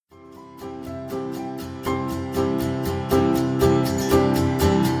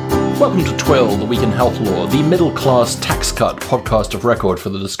Welcome to Twill, the Week in Health Law, the middle-class tax cut podcast of record for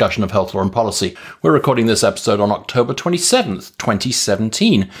the discussion of health law and policy. We're recording this episode on October 27th,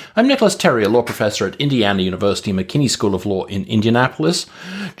 2017. I'm Nicholas Terry, a law professor at Indiana University McKinney School of Law in Indianapolis,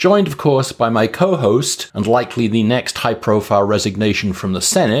 joined, of course, by my co-host, and likely the next high-profile resignation from the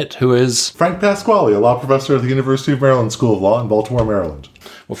Senate, who is... Frank Pasquale, a law professor at the University of Maryland School of Law in Baltimore, Maryland.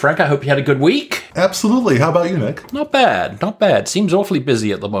 Well, Frank, I hope you had a good week. Absolutely. How about you, Nick? Not bad, not bad. Seems awfully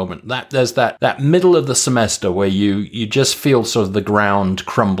busy at the moment. There's that middle of the semester where you just feel sort of the ground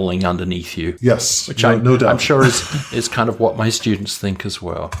crumbling underneath you. Yes, which no doubt. I'm sure is kind of what my students think as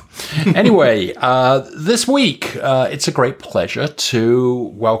well. Anyway, this week, it's a great pleasure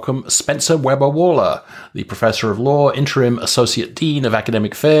to welcome Spencer Weber-Waller, the Professor of Law, Interim Associate Dean of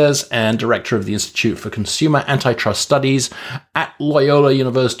Academic Affairs, and Director of the Institute for Consumer Antitrust Studies at Loyola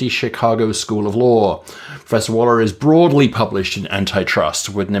University Chicago School of Law. Professor Waller is broadly published in Antitrust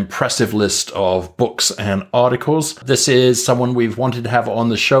with an impressive list of books and articles. This is someone we've wanted to have on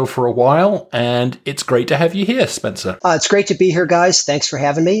the show for a while, and it's great to have you here, Spencer. It's great to be here, guys. Thanks for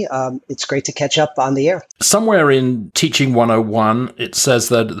having me. It's great to catch up on the air. Somewhere in Teaching 101, it says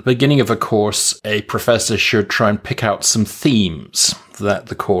that at the beginning of a course, a professor should try and pick out some themes that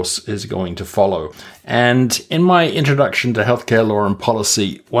the course is going to follow. And in my introduction to healthcare law and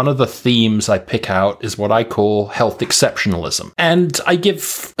policy, one of the themes I pick out is what I call health exceptionalism. And I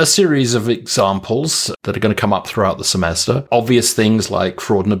give a series of examples that are going to come up throughout the semester. Obvious things like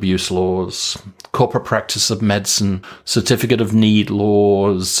fraud and abuse laws, corporate practice of medicine, certificate of need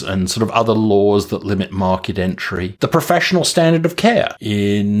laws, and sort of other laws that limit market entry. The professional standard of care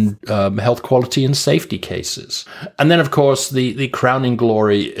in health quality and safety cases. And then, of course, the crowning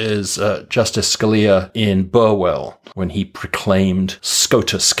glory is Justice Scalia in Burwell, when he proclaimed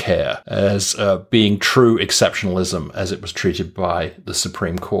SCOTUS care as being true exceptionalism as it was treated by the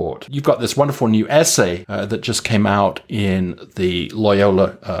Supreme Court. You've got this wonderful new essay that just came out in the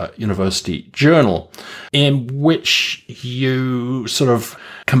Loyola University Journal, in which you sort of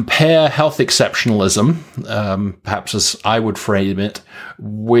compare health exceptionalism, perhaps as I would frame it,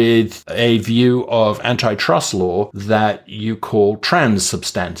 with a view of antitrust law that you call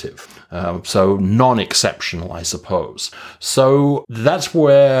transsubstantive. So non-exceptional, I suppose. So that's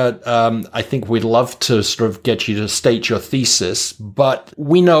where I think we'd love to sort of get you to state your thesis, but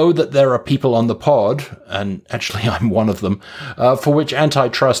we know that there are people on the pod, and actually I'm one of them, for which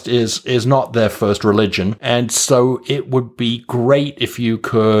antitrust is not their first religion. And so it would be great if you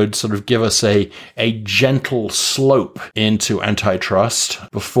could sort of give us a gentle slope into antitrust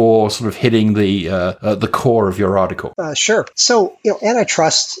before sort of hitting the core of your article. Sure. So,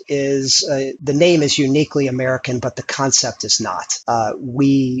 antitrust is the name is uniquely American, but the concept is not.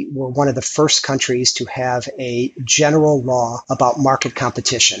 We were one of the first countries to have a general law about market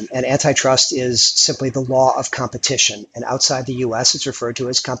competition, and antitrust is simply the law of competition. And outside the U.S., it's referred to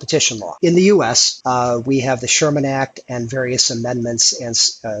as competition law. In the U.S., we have the Sherman Act and various amendments and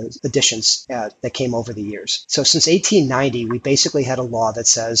additions that came over the years. So since 1890, we basically had a law that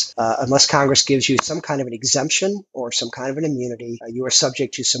says unless Congress gives you some kind of an exemption or some kind of an immunity, you are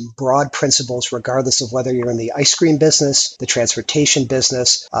subject to some broad principles, regardless of whether you're in the ice cream business, the transportation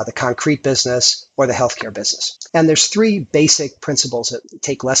business, the concrete business, or the healthcare business. And there's three basic principles that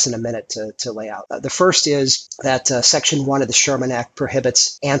take less than a minute to lay out. The first is that Section 1 of the Sherman Act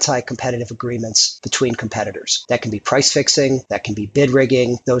prohibits anti-competitive agreements between competitors. That can be price fixing, that can be bid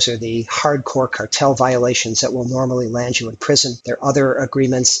rigging. Those are the hardcore cartel violations that will normally land you in prison. There are other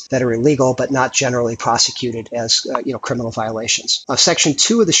agreements that are illegal but not generally prosecuted as criminal violations. Section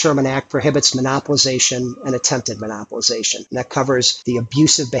 2 of the Sherman Act prohibits monopolization and attempted monopolization. And that covers the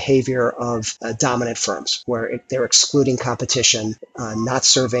abusive behavior of dominant firms, where they're excluding competition, not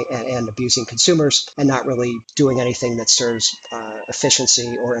serving and abusing consumers, and not really doing anything that serves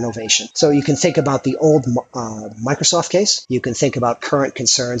efficiency or innovation. So you can think about the old Microsoft case. You can think about current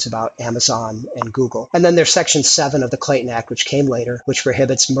concerns about Amazon and Google. And then there's Section 7 of the Clayton Act, which came later, which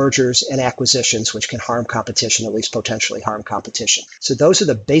prohibits mergers and acquisitions, which can harm competition, at least potentially harm competition. So those are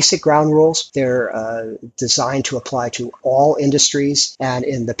the basic ground rules. They're designed to apply to all industries. And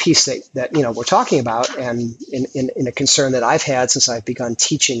in the piece that we're talking about, and in a concern that I've had since I've begun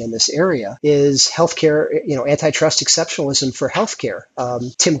teaching in this area, is healthcare, antitrust exceptionalism for healthcare.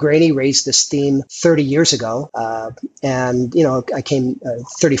 Tim Graney raised this theme 30 years ago, and I came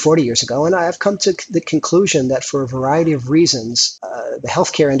 30, 40 years ago, and I've come to the conclusion that for a variety of reasons, the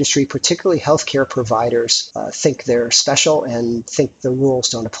healthcare industry, particularly healthcare providers, think they're special and think the rules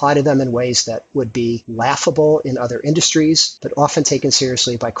don't apply to them in ways that would be laughable in other industries, but often taken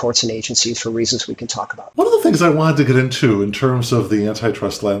seriously by courts and agencies for reasons we can talk about. One of the things I wanted to get into in terms of the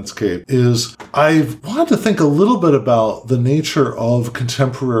antitrust landscape is I wanted to think a little bit about the nature of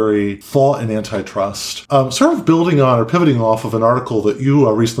contemporary thought in antitrust, sort of building on or pivoting off of an article that you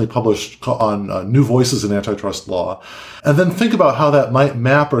recently published on New Voices in Antitrust Law, and then think about how that might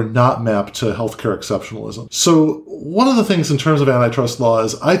map or not map to healthcare exceptionalism. So one of the things in terms of antitrust law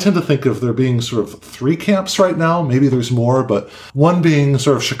is I tend to think of there being sort of three camps right now. Maybe there's more, but one being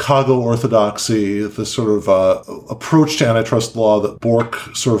sort of Chicago orthodoxy, the sort of approach to antitrust law that Bork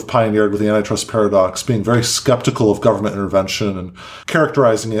sort of pioneered with the antitrust paradox, being very skeptical of government intervention and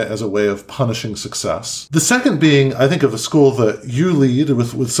characterizing it as a way of punishing success. The second being, I think, of the school that you lead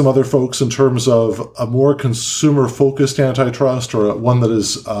with some other folks in terms of a more consumer-focused antitrust, or one that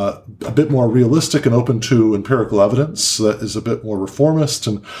is a bit more realistic and open to empirical evidence, that is a bit more reformist.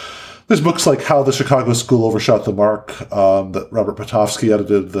 And there's books like How the Chicago School Overshot the Mark that Robert Potofsky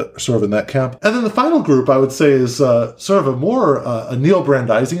edited that are sort of in that camp. And then the final group, I would say, is sort of a more a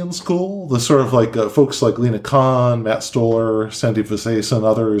neo-Brandeisian school, the sort of like folks like Lena Khan, Matt Stoller, Sandeep Visesa, and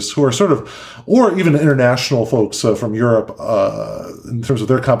others who are sort of, or even international folks from Europe in terms of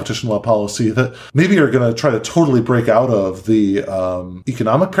their competition law policy that maybe are going to try to totally break out of the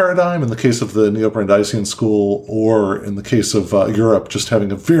economic paradigm in the case of the neo-Brandeisian school, or in the case of Europe, just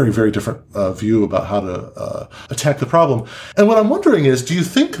having a very, very different view about how to attack the problem. And what I'm wondering is, do you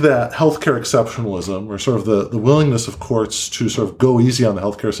think that healthcare exceptionalism, or sort of the willingness of courts to sort of go easy on the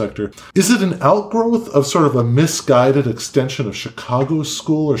healthcare sector, is it an outgrowth of sort of a misguided extension of Chicago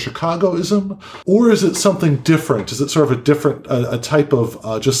school or Chicagoism? Or is it something different? Is it sort of a type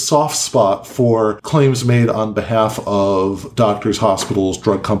of just soft spot for claims made on behalf of doctors, hospitals,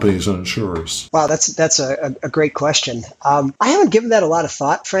 drug companies, and insurers? Wow, that's a great question. I haven't given that a lot of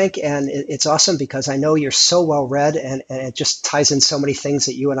thought, Frank, and it's awesome because I know you're so well read, and it just ties in so many things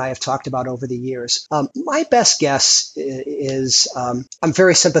that you and I have talked about over the years. My best guess is I'm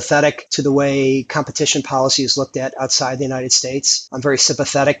very sympathetic to the way competition policy is looked at outside the United States. I'm very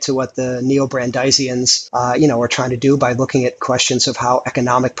sympathetic to what the neo-Brandeisians are trying to do by looking at questions of how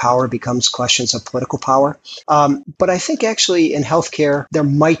economic power becomes questions of political power. But I think actually in healthcare, there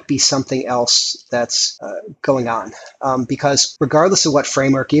might be something else that's going on because regardless of what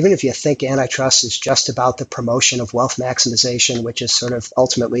framework, even if you think antitrust is just about the promotion of wealth maximization, which is sort of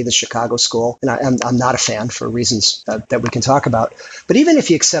ultimately the Chicago school, and I'm not a fan for reasons that we can talk about, but even if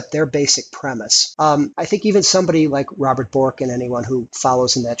you accept their basic premise, I think even somebody like Robert Bork and anyone who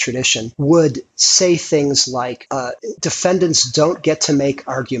follows in that tradition would say things like defendants don't get to make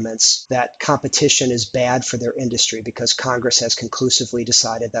arguments that competition is bad for their industry because Congress has conclusively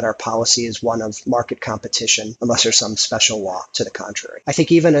decided that our policy is one of market competition unless there's some special law to the contrary. I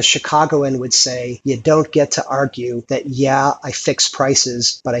think even a Chicagoan would say you don't get to argue that, yeah, I fixed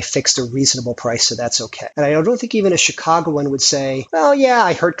prices, but I fixed a reasonable price, so that's okay. And I don't think even a Chicagoan would say, well, yeah,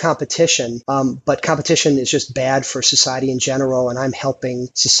 I hurt competition, but competition is just bad for society in general, and I'm helping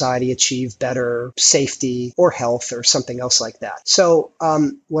society achieve better safety or health or something else like that. So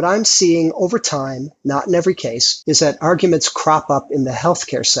what I'm seeing over time, not in every case, is that arguments crop up in the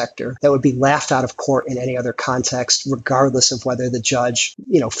healthcare sector that would be laughed out of court in any other context, regardless of whether the judge,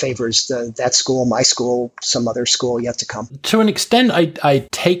 favors that school, my school, some other school yet to come. To an extent, I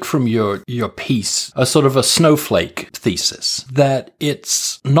take from your piece a sort of a snowflake thesis that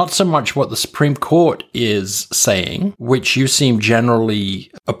it's not so much what the Supreme Court is saying, which you seem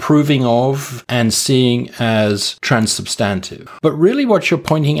generally approving of and seeing as transubstantive, but really what you're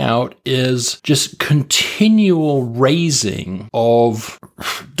pointing out is just continual raising of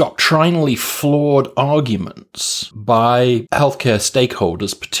doctrinally flawed arguments by healthcare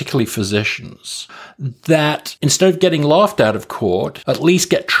stakeholders, particularly physicians, that instead of getting laughed out of court, at least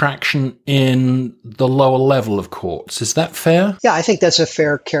get traction in the lower level of courts. Is that fair? Yeah, I think that's a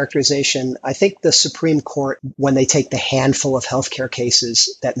fair characterization. I think the Supreme Court, when they take the handful of healthcare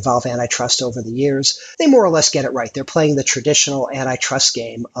cases that involve antitrust over the years, they more or less get it right. They're playing the traditional antitrust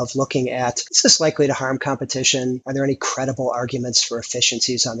game of looking at, is this likely to harm competition? Are there any credible arguments for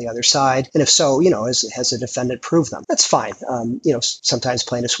efficiencies on the other side? And if so, has the defendant proved them? That's fine. Sometimes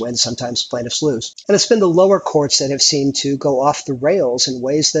plaintiffs win, sometimes plaintiffs lose. And it's been the lower courts that have seemed to go off the rails in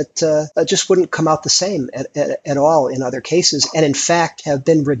ways that just wouldn't come out the same at all in other cases, and in fact have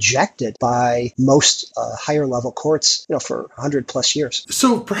been rejected by most higher level courts for 100 plus years.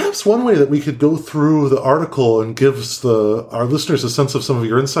 So perhaps one way that we could go through the article and gives our listeners a sense of some of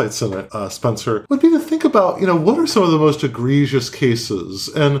your insights in it, Spencer, would be to think about, what are some of the most egregious cases cases.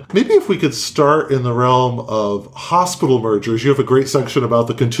 And maybe if we could start in the realm of hospital mergers. You have a great section about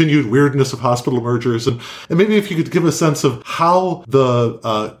the continued weirdness of hospital mergers. And maybe if you could give a sense of how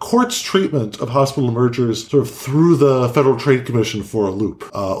the court's treatment of hospital mergers sort of threw the Federal Trade Commission for a loop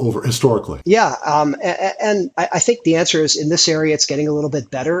over historically. Yeah, and I think the answer is in this area, it's getting a little bit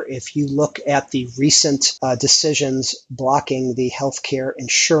better. If you look at the recent decisions blocking the healthcare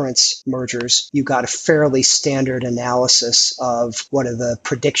insurance mergers, you got a fairly standard analysis of what are the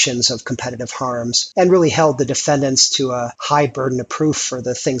predictions of competitive harms and really held the defendants to a high burden of proof for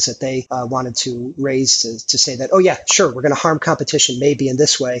the things that they wanted to raise to say that, oh yeah, sure, we're going to harm competition maybe in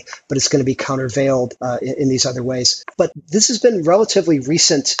this way, but it's going to be countervailed in these other ways. But this has been relatively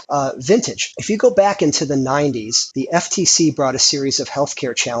recent vintage. If you go back into the 90s, the FTC brought a series of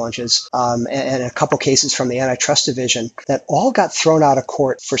healthcare challenges and a couple cases from the Antitrust Division that all got thrown out of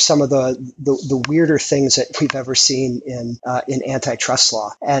court for some of the weirder things that we've ever seen in antitrust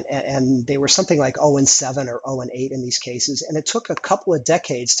law. And they were something like 0-7 or 0-8 in these cases. And it took a couple of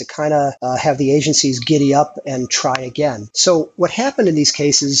decades to kind of have the agencies giddy up and try again. So what happened in these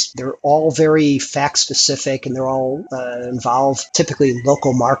cases, they're all very fact specific and they're all involve typically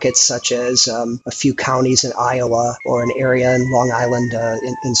local markets such as a few counties in Iowa or an area in Long Island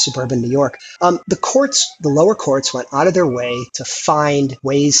in suburban New York. The lower courts went out of their way to find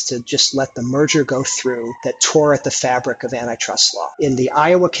ways to just let the merger go through that tore at the fabric of antitrust law. In the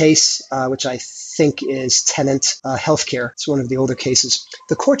Iowa case, which I think is Tenant Healthcare, it's one of the older cases,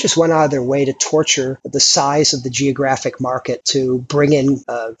 the court just went out of their way to torture the size of the geographic market to bring in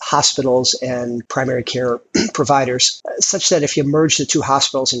hospitals and primary care providers, such that if you merged the two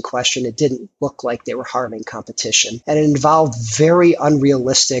hospitals in question, it didn't look like they were harming competition. And it involved very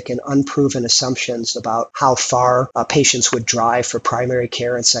unrealistic and unproven assumptions about how far patients would drive for primary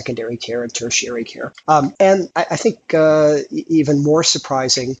care and secondary care and tertiary care. And I think even more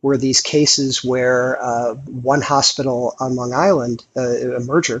surprising were these cases where one hospital on Long Island, a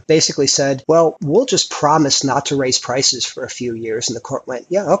merger, basically said, well, we'll just promise not to raise prices for a few years. And the court went,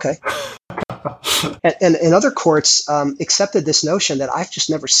 yeah, okay. And other courts accepted this notion that I've just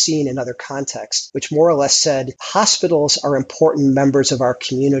never seen in other contexts, which more or less said hospitals are important members of our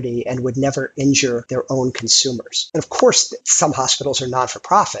community and would never injure their own consumers. And of course, some hospitals are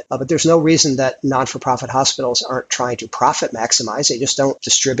non-for-profit, but there's no reason that non-for-profit hospitals aren't trying to profit maximize. They just don't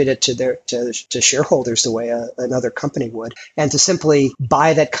distribute it to shareholders the way another company would. And to simply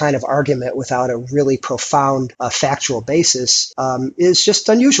buy that kind of argument without a really profound factual basis is just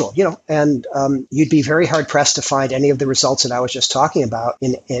unusual, and you'd be very hard pressed to find any of the results that I was just talking about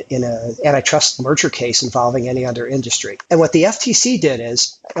in an antitrust merger case involving any other industry. And what the FTC did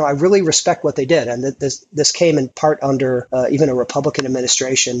is, I really respect what they did. And this came in part under even a Republican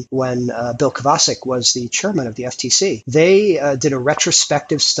administration when Bill Kovacic was the chairman of the FTC. They did a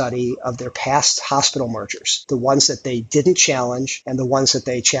retrospective study of their past hospital mergers, the ones that they didn't challenge and the ones that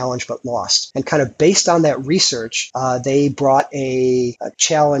they challenged but lost. And kind of based on that research, they brought a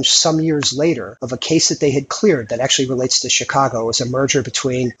challenge some years later of a case that they had cleared that actually relates to Chicago. It was a merger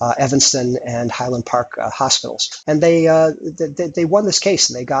between Evanston and Highland Park hospitals. And they won this case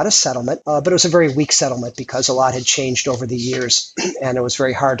and they got a settlement, but it was a very weak settlement because a lot had changed over the years and it was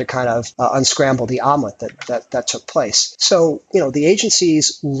very hard to kind of unscramble the omelet that took place. So, the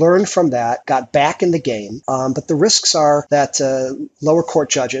agencies learned from that, got back in the game, but the risks are that lower court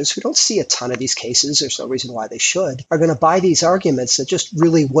judges who don't see a ton of these cases, there's no reason why they should, are going to buy these arguments that just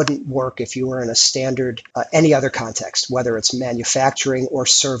really wouldn't work if you were in a standard, any other context, whether it's manufacturing or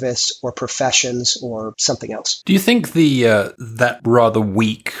service or professions or something else. Do you think that rather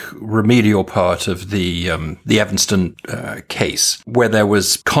weak remedial part of the Evanston case, where there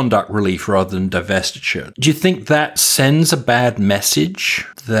was conduct relief rather than divestiture, do you think that sends a bad message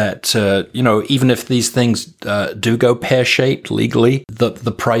that, even if these things do go pear-shaped legally,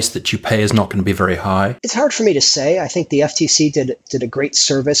 the price that you pay is not going to be very high? It's hard for me to say. I think the FTC did a great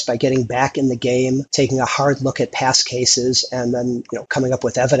service by getting back in the game, taking a hard look at past cases, and then coming up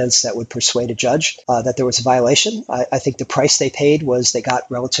with evidence that would persuade a judge that there was a violation. I think the price they paid was they got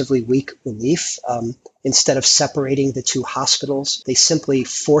relatively weak relief. Instead of separating the two hospitals, they simply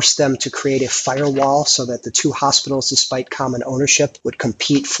forced them to create a firewall so that the two hospitals, despite common ownership, would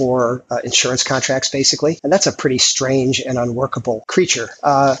compete for insurance contracts, basically. And that's a pretty strange and unworkable creature.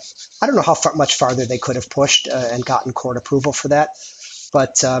 I don't know how much farther they could have pushed and gotten court approval for that.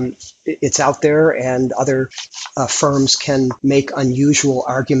 But it's out there, and other firms can make unusual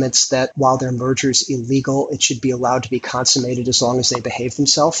arguments that while their merger's illegal, it should be allowed to be consummated as long as they behave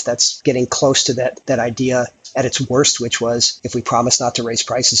themselves. That's getting close to that idea at its worst, which was, if we promise not to raise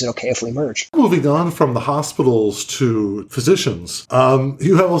prices, is it okay if we merge? Moving on from the hospitals to physicians,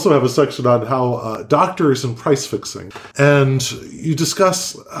 you also have a section on how doctors and price fixing. And you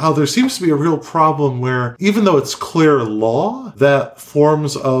discuss how there seems to be a real problem where, even though it's clear law that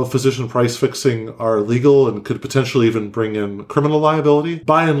forms of physician price fixing are legal and could potentially even bring in criminal liability,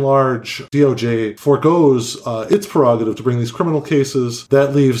 by and large, DOJ forgoes its prerogative to bring these criminal cases.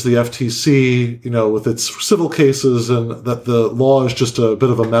 That leaves the FTC, with its civil cases, and that the law is just a bit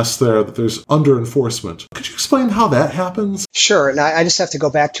of a mess there, that there's under enforcement. Could you explain how that happens? Sure. And I just have to go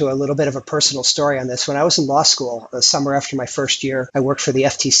back to a little bit of a personal story on this. When I was in law school, the summer after my first year, I worked for the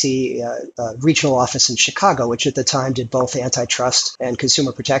FTC regional office in Chicago, which at the time did both antitrust and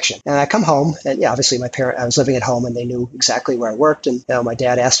consumer protection. And I come home, and obviously I was living at home, and they knew exactly where I worked. And my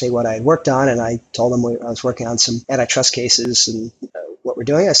dad asked me what I had worked on, and I told him I was working on some antitrust cases and what we're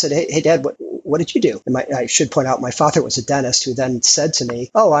doing. I said, hey, Dad, what did you do? And I should point out, my father was a dentist who then said to me,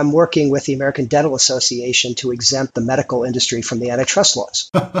 I'm working with the American Dental Association to exempt the medical industry from the antitrust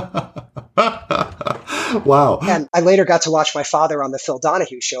laws. Wow. And I later got to watch my father on the Phil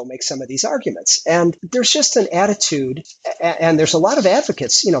Donahue show make some of these arguments. And there's just an attitude, and there's a lot of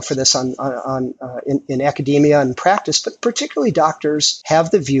advocates, for this in academia and practice, but particularly doctors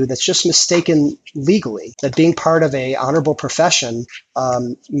have the view that's just mistaken legally, that being part of a honorable profession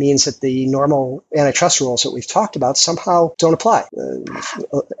means that the normal antitrust rules that we've talked about somehow don't apply.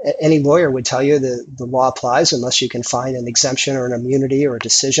 Any lawyer would tell you the law applies unless you can find an exemption or an immunity or a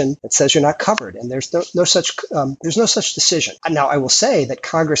decision that says you're not covered. And there's no such decision. Now, I will say that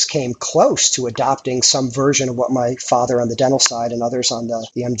Congress came close to adopting some version of what my father on the dental side and others on the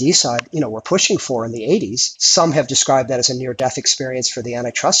MD side, were pushing for in the 80s. Some have described that as a near-death experience for the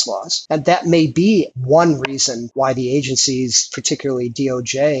antitrust laws. And that may be one reason why the agencies, particularly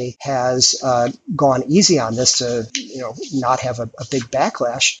DOJ, has gone easy on this to, not have a big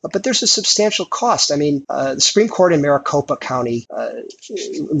backlash. But there's a substantial cost. I mean, the Supreme Court in Maricopa County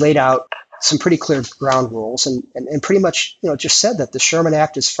laid out some pretty clear ground rules and pretty much, just said that the Sherman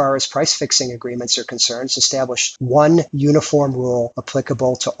Act, as far as price fixing agreements are concerned, established one uniform rule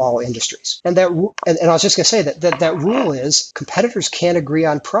applicable to all industries. And that, and I was just going to say that rule is competitors can't agree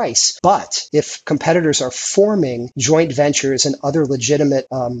on price, but if competitors are forming joint ventures and other legitimate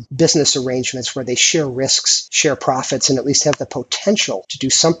business arrangements where they share risks, share profits, and at least have the potential to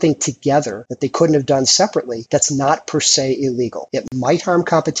do something together that they couldn't have done separately, that's not per se illegal. It might harm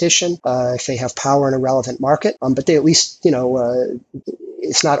competition if they have power in a relevant market, but they at least,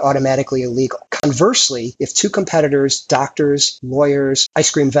 it's not automatically illegal. Conversely, if two competitors, doctors, lawyers,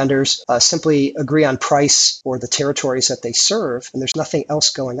 ice cream vendors, simply agree on price or the territories that they serve, and there's nothing else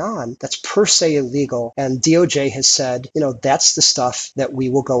going on, that's per se illegal. And DOJ has said, that's the stuff that we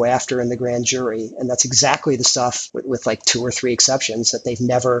will go after in the grand jury. And that's exactly the stuff with like 2 or 3 exceptions that they've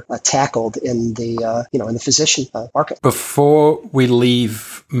never tackled in the, in the physician market. Before we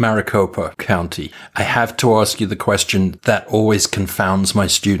leave Maricopa County, I have to ask you the question that always confounds my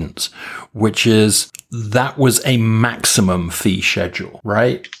students, which is, that was a maximum fee schedule,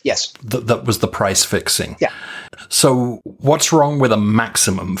 right? Yes. That was the price fixing. Yeah. So what's wrong with a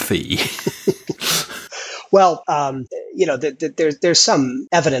maximum fee? Well, there's some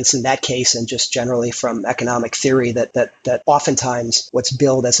evidence in that case, and just generally from economic theory, that oftentimes what's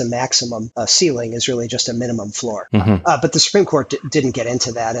billed as a maximum ceiling is really just a minimum floor. Mm-hmm. But the Supreme Court didn't get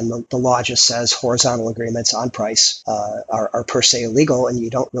into that, and the law just says horizontal agreements on price are per se illegal, and you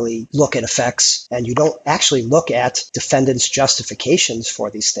don't really look at effects, and you don't actually look at defendants' justifications for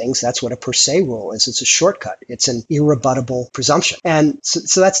these things. That's what a per se rule is. It's a shortcut. It's an irrebuttable presumption. And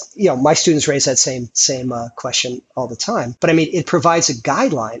so that's, my students raise that same question all the time. But I mean, it provides a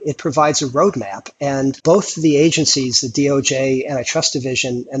guideline, it provides a roadmap, and both the agencies, the DOJ, Antitrust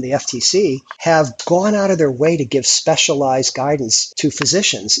Division, and the FTC, have gone out of their way to give specialized guidance to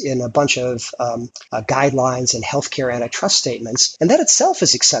physicians in a bunch of guidelines and healthcare antitrust statements. And that itself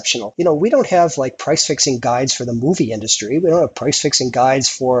is exceptional. We don't have like price fixing guides for the movie industry. We don't have price fixing guides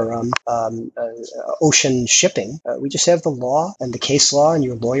for ocean shipping. We just have the law and the case law and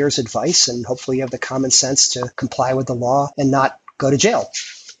your lawyer's advice, and hopefully you have the common sense to comply with the law and not go to jail.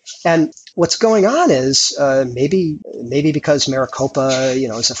 And what's going on is maybe because Maricopa,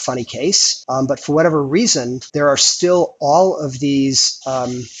 is a funny case, but for whatever reason, there are still all of these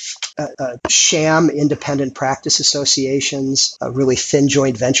sham independent practice associations, really thin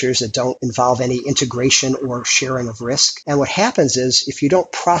joint ventures that don't involve any integration or sharing of risk. And what happens is if you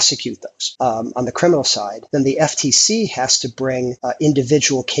don't prosecute those on the criminal side, then the FTC has to bring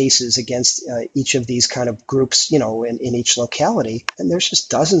individual cases against each of these kind of groups, in each locality. And there's just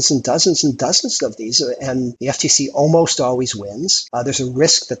dozens and dozens and dozens of these. And the FTC almost always wins. There's a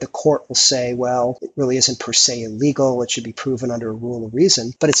risk that the court will say, well, it really isn't per se illegal. It should be proven under a rule of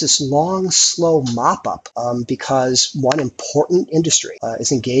reason. But it's this long, slow mop-up because one important industry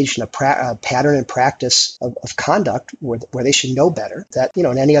is engaged in a pattern and practice of conduct where they should know better, that,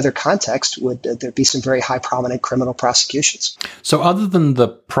 in any other context would there be some very high prominent criminal prosecutions. So other than the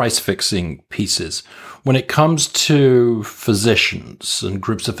price-fixing pieces, when it comes to physicians and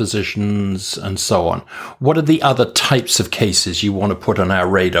groups of physicians and so on, what are the other types of cases you want to put on our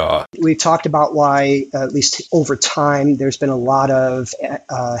radar? We've talked about why, at least over time, there's been a lot of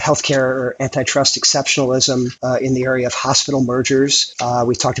healthcare or antitrust exceptionalism in the area of hospital mergers.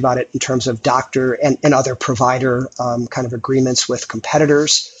 We've talked about it in terms of doctor and other provider kind of agreements with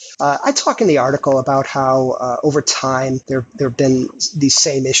competitors. I talk in the article about how over time there have been these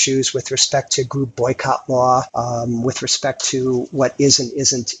same issues with respect to group boycott law, with respect to what is and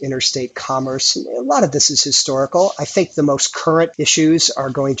isn't interstate commerce. And a lot of this is historical. I think the most current issues are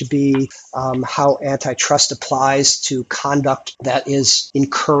going to be how antitrust applies to conduct that is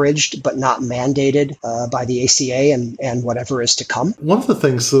encouraged but not mandated by the ACA and whatever is to come. One of the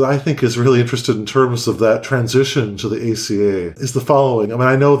things that I think is really interesting in terms of that transition to the ACA is the following. I mean,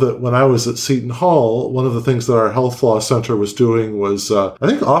 I know that when I was at Seton Hall, one of the things that our Health Law Center was doing was, I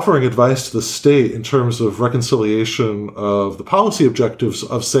think, offering advice to the state in terms of reconciliation of the policy objectives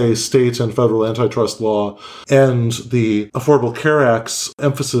of, say, state and federal antitrust law and the Affordable Care Act's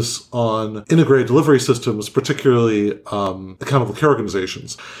emphasis on integrated delivery systems, particularly accountable care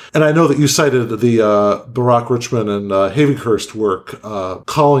organizations. And I know that you cited the Barack Richmond and Havinghurst work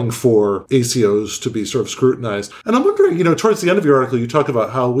calling for ACOs to be sort of scrutinized. And I'm wondering, towards the end of your article, you talk about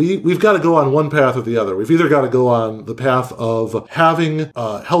how we've got to go on one path or the other. We've either got to go on the path of having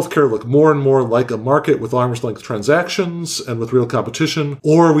healthcare look more and more like a market with arm's length transactions and with real competition,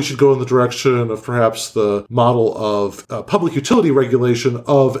 or we should go in the direction of perhaps the model of public utility regulation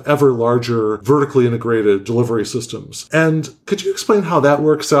of ever larger vertically integrated delivery systems. And could you explain how that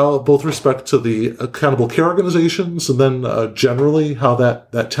works out, both with respect to the accountable care organizations and then generally how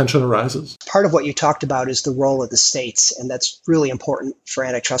that tension arises? Part of what you talked about is the role of the states, and that's really important for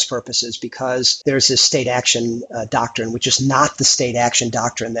antitrust purposes because there's this state action doctrine, which is not the state action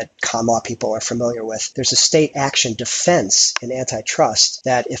doctrine that common law people are familiar with. There's a state action defense in antitrust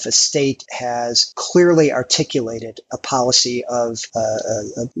that if a state has clearly articulated a policy of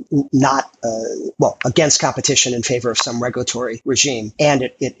against competition in favor of some regulatory regime,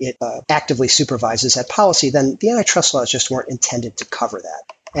 and it actively supervises that policy, then the antitrust laws just weren't intended to cover that.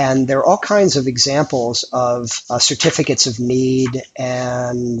 And there are all kinds of examples of certificates of need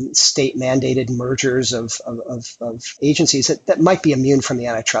and state-mandated mergers of agencies that might be immune from the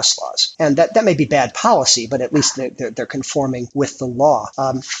antitrust laws. And that may be bad policy, but at least they're conforming with the law.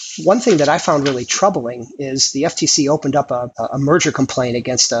 One thing that I found really troubling is the FTC opened up a merger complaint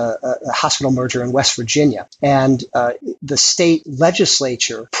against a hospital merger in West Virginia. And the state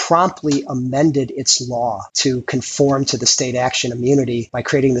legislature promptly amended its law to conform to the state action immunity by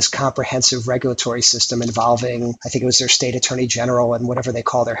creating this comprehensive regulatory system involving, I think it was their state attorney general and whatever they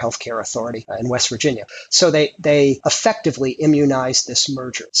call their healthcare authority in West Virginia. So they effectively immunized this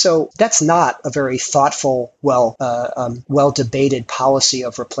merger. So that's not a very thoughtful, well-debated policy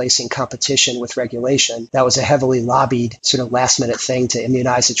of replacing competition with regulation. That was a heavily lobbied sort of last-minute thing to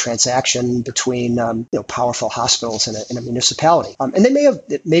immunize a transaction between powerful hospitals in a municipality. And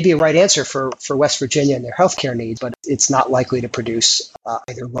it may be a right answer for West Virginia and their healthcare needs, but it's not likely to produce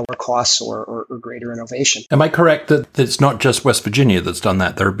either lower costs or greater innovation. Am I correct that it's not just West Virginia that's done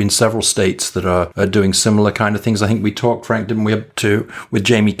that? There have been several states that are doing similar kind of things. I think we talked, Frank, didn't we, with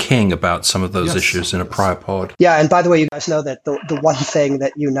Jamie King about some of those issues in a prior pod. Yeah, and by the way, you guys know that the one thing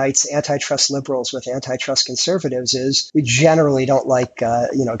that unites antitrust liberals with antitrust conservatives is we generally don't like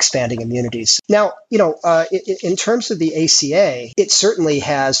expanding immunities. Now, in terms of the ACA, it certainly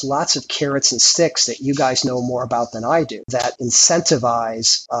has lots of carrots and sticks that you guys know more about than I do that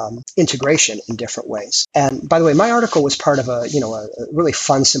incentivize integration in different ways. And by the way, my article was part of a really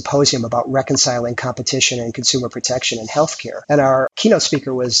fun symposium about reconciling competition and consumer protection in healthcare. And our keynote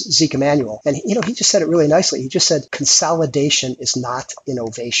speaker was Zeke Emanuel. And, he just said it really nicely. He just said, consolidation is not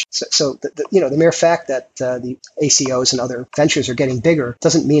innovation. So the mere fact that the ACOs and other ventures are getting bigger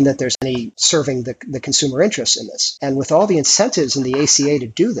doesn't mean that there's any serving the the consumer interests in this. And with all the incentives in the ACA to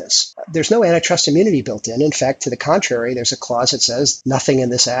do this, there's no antitrust immunity built in. In fact, to the contrary, there's a clause that says nothing in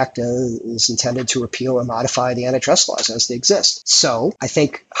this act is intended to repeal or modify the antitrust laws as they exist. So I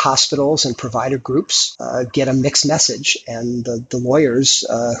think hospitals and provider groups get a mixed message, and the lawyers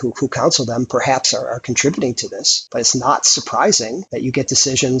who counsel them perhaps are contributing to this. But it's not surprising that you get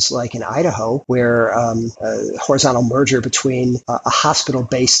decisions like in Idaho, where a horizontal merger between a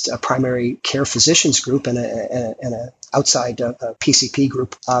hospital-based primary care physicians group and a outside PCP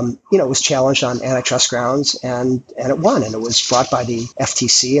group, was challenged on antitrust grounds, and it won. And it was brought by the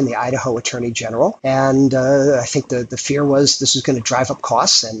FTC and the Idaho Attorney General. And I think the fear was this was going to drive up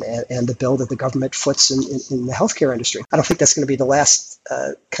costs and the bill that the government foots in the healthcare industry. I don't think that's going to be the last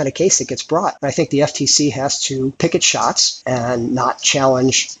kind of case that gets brought. I think the FTC has to pick its shots and not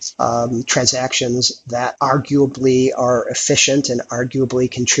challenge transactions that arguably are efficient and arguably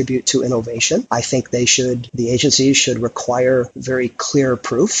contribute to innovation. I think the agencies should require very clear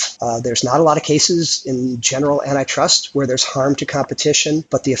proof. There's not a lot of cases in general antitrust where there's harm to competition,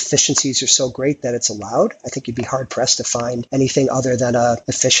 but the efficiencies are so great that it's allowed. I think you'd be hard pressed to find anything other than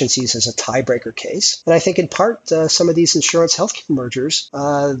efficiencies as a tiebreaker case. And I think in part, some of these insurance healthcare mergers,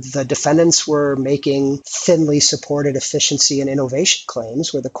 the defendants were making thinly supported efficiency and innovation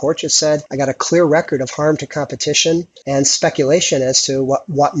claims where the court just said, I got a clear record of harm to competition and speculation as to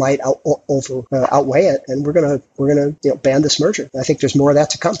what might outweigh it. And we're going to ban this merger. I think there's more of that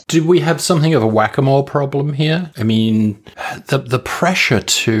to come. Do we have something of a whack-a-mole problem here? I mean, the pressure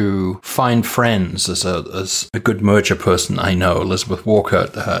to find friends, as a good merger person I know, Elizabeth Walker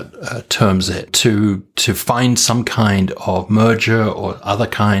terms it, to find some kind of merger or other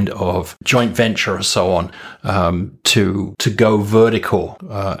kind of joint venture or so on, to go vertical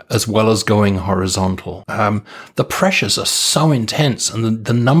as well as going horizontal. The pressures are so intense, and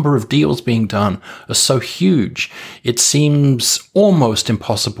the number of deals being done are so huge. It seems almost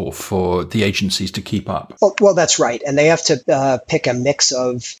impossible for the agencies to keep up. Well, that's right. And they have to pick a mix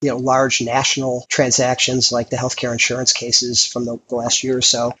of large national transactions like the healthcare insurance cases from the last year or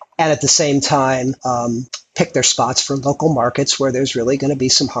so, and at the same time pick their spots for local markets where there's really going to be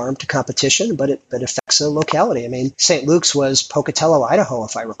some harm to competition, but it affects a locality. I mean, St. Luke's was Pocatello, Idaho,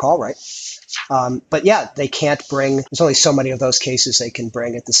 if I recall right. But yeah, they can't bring, there's only so many of those cases they can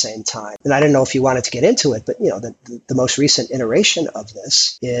bring at the same time. And I don't know if you wanted to get into it, but the most recent iteration of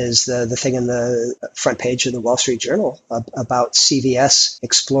this is the thing in the front page of the Wall Street Journal about CVS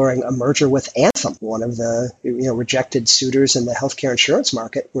exploring a merger with Anthem, one of the rejected suitors in the healthcare insurance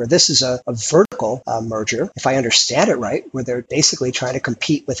market, where this is a vertical merger, if I understand it right, where they're basically trying to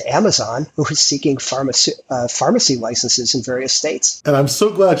compete with Amazon, who is seeking pharmacy licenses in various states. And I'm so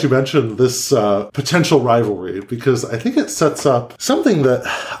glad you mentioned this potential rivalry, because I think it sets up something that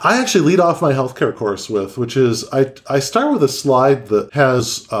I actually lead off my healthcare course with, which is I start with a slide that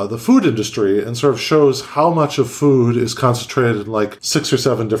has the food industry and sort of shows how much of food is concentrated in like 6 or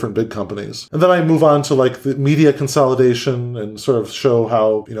 7 different big companies. And then I move on to like the media consolidation and sort of show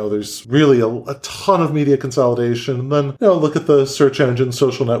how, there's really a ton of media consolidation. And then, look at the search engine,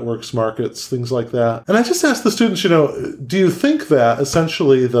 social networks, markets, things like that. And I just ask the students, do you think that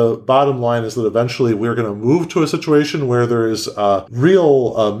essentially the bottom line is that eventually we're going to move to a situation where there is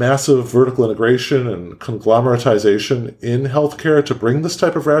real massive vertical integration and conglomeratization in healthcare to bring this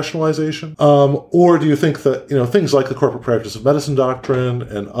type of rationalization? Or do you think that, things like the corporate practice of medicine doctrine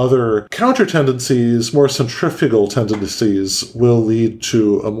and other counter tendencies, more centrifugal tendencies, will lead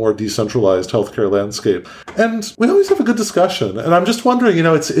to a more decentralized healthcare landscape? And we always have a good discussion. And I'm just wondering,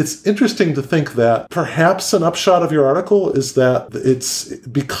 it's interesting to think that perhaps an upshot of your article is that it's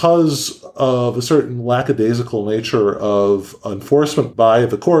because of a certain lackadaisical nature of enforcement by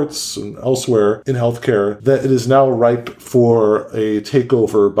the courts and elsewhere in healthcare that it is now ripe for a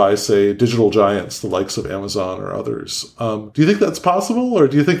takeover by, say, digital giants, the likes of Amazon or others. Do you think that's possible, or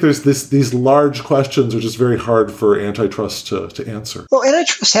do you think there's these large questions are just very hard for antitrust to answer? Well,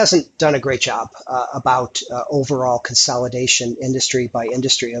 antitrust hasn't done a great job about overall consolidation industry by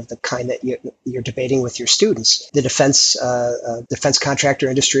industry of the kind that you're debating with your students. The defense contractor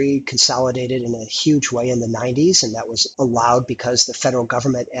industry consolidated in a huge way in the 90s, and that was allowed because the federal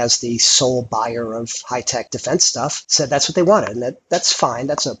government, as the sole buyer of high-tech defense stuff, said that's what they wanted, and that's fine.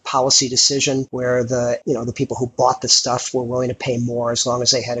 That's a policy decision where the people who bought the stuff were willing to pay more as long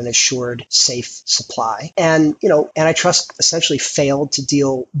as they had an assured, safe supply. And antitrust essentially failed to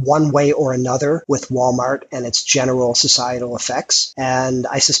deal one way or another with Walmart and its general societal effects. And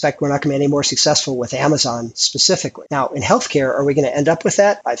I suspect we're not going to be any more successful with Amazon specifically. Now, in healthcare, are we going to end up with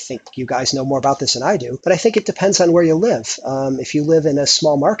that? I think you guys know more about this than I do, but I think it depends on where you live. If you live in a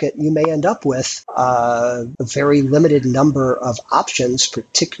small market, you may end up with a very limited number of options,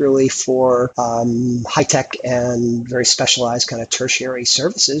 particularly for high-tech and very specialized kind of tertiary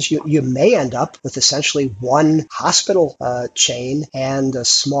services. You may end up with essentially one hospital chain and a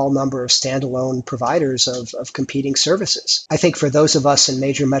small number of standalone providers of competing services. I think for those of us in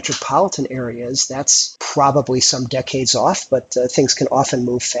major metropolitan areas, that's probably some decades off, but things can often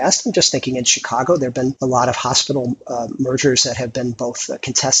move fast. I'm just thinking in Chicago, there have been a lot of hospital mergers that have been both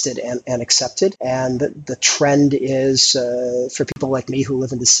contested and accepted. And the trend is for people like me who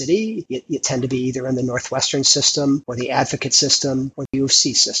live in the city, you tend to be either in the Northwestern system or the Advocate system or the U of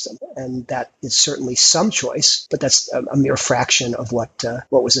C system. And that is certainly some choice, but that's a mere fraction of what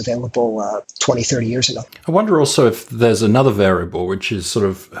was available 20, 30 years ago. I wonder also if there's another variable, which is sort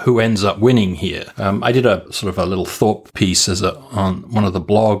of who ends up winning here. I did a sort of a little thought piece on one of the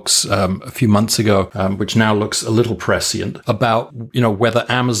blogs a few months ago, which now looks a little prescient, about whether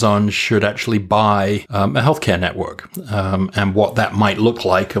Amazon should actually buy a healthcare network and what that might look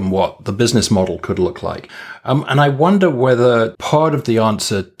like and what the business model could look like. And I wonder whether part of the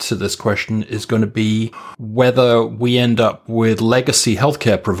answer to this question is going to be whether we end up with legacy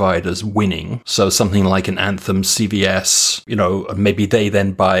healthcare providers winning. So something like an Anthem, CVS, maybe they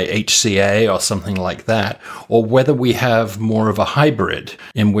then buy HCA or something like that. Or whether we have more of a hybrid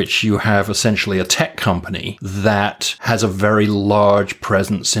in which you have essentially a tech company that has a very large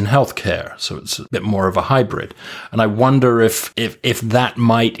presence in healthcare. So it's a bit more of a hybrid. And I wonder if that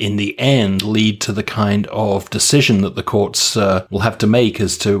might in the end lead to the kind of decision that the courts will have to make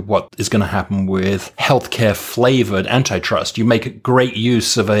as to what is going to happen with healthcare flavored antitrust. You make great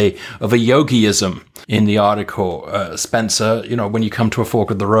use of a yogiism in the article, Spencer. When you come to a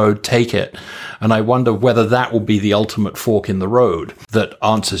fork of the road, take it. And I wonder whether that will be the ultimate fork in the road that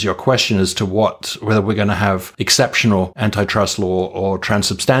answers your question as to whether we're going to have exceptional antitrust law or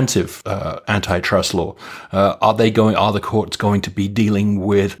transubstantive antitrust law. Are the courts going to be dealing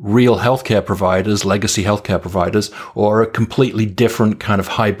with real healthcare providers, legacy healthcare providers, or a completely different kind of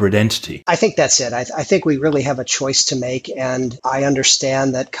hybrid entity? I think that's it. I think we really have a choice to make, and I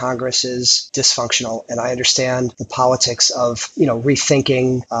understand that Congress is dysfunctional, and I understand the politics of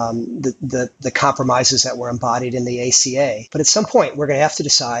rethinking the compromises that were embodied in the ACA. But at some point, we're going to have to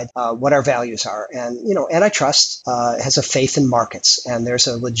decide what our values are. And antitrust has a faith in markets, and there's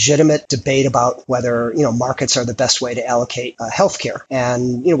a legitimate debate about whether markets are the best way to allocate healthcare.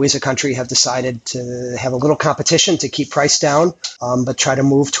 And we as a country have decided to have a little competition to keep price down, but try to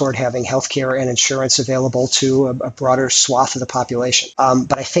move toward having healthcare and insurance available to a broader swath of the population.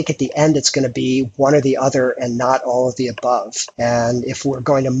 But I think at the end, it's going to be one or the other and not all of the above. And if we're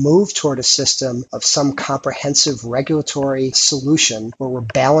going to move toward a system of some comprehensive regulatory solution where we're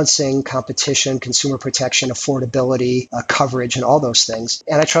balancing competition, consumer protection, affordability, coverage, and all those things,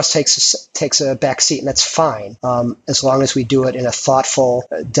 antitrust takes a back seat, and that's fine, as long as we do it in a thoughtful,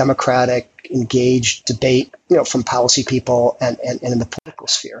 democratic, engaged debate, from policy people and in the political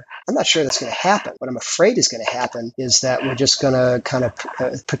sphere. I'm not sure that's going to happen. What I'm afraid is going to happen is that we're just going to kind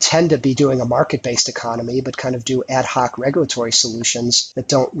of pretend to be doing a market-based economy, but kind of do ad hoc regulatory solutions that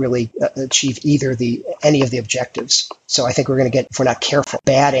don't really achieve any of the objectives. So I think we're going to get, if we're not careful,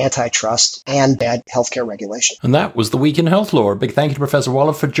 bad antitrust and bad healthcare regulation. And that was The Week in Health Law. A big thank you to Professor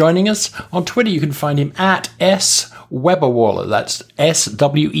Waller for joining us. On Twitter, you can find him at @SWeberWaller. That's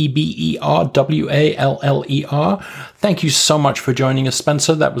SWEBERWALLER. Thank you so much for joining us,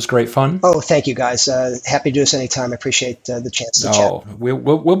 Spencer. That was great fun. Oh, thank you, guys. Happy to do this anytime. I appreciate the chance to chat.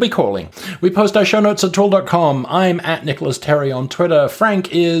 We'll be calling. We post our show notes at tool.com. I'm at Nicholas Terry on Twitter. Frank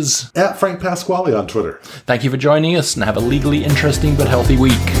is at Frank Pasquale on Twitter. Thank you for joining us, and have a legally interesting but healthy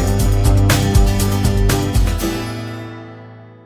week.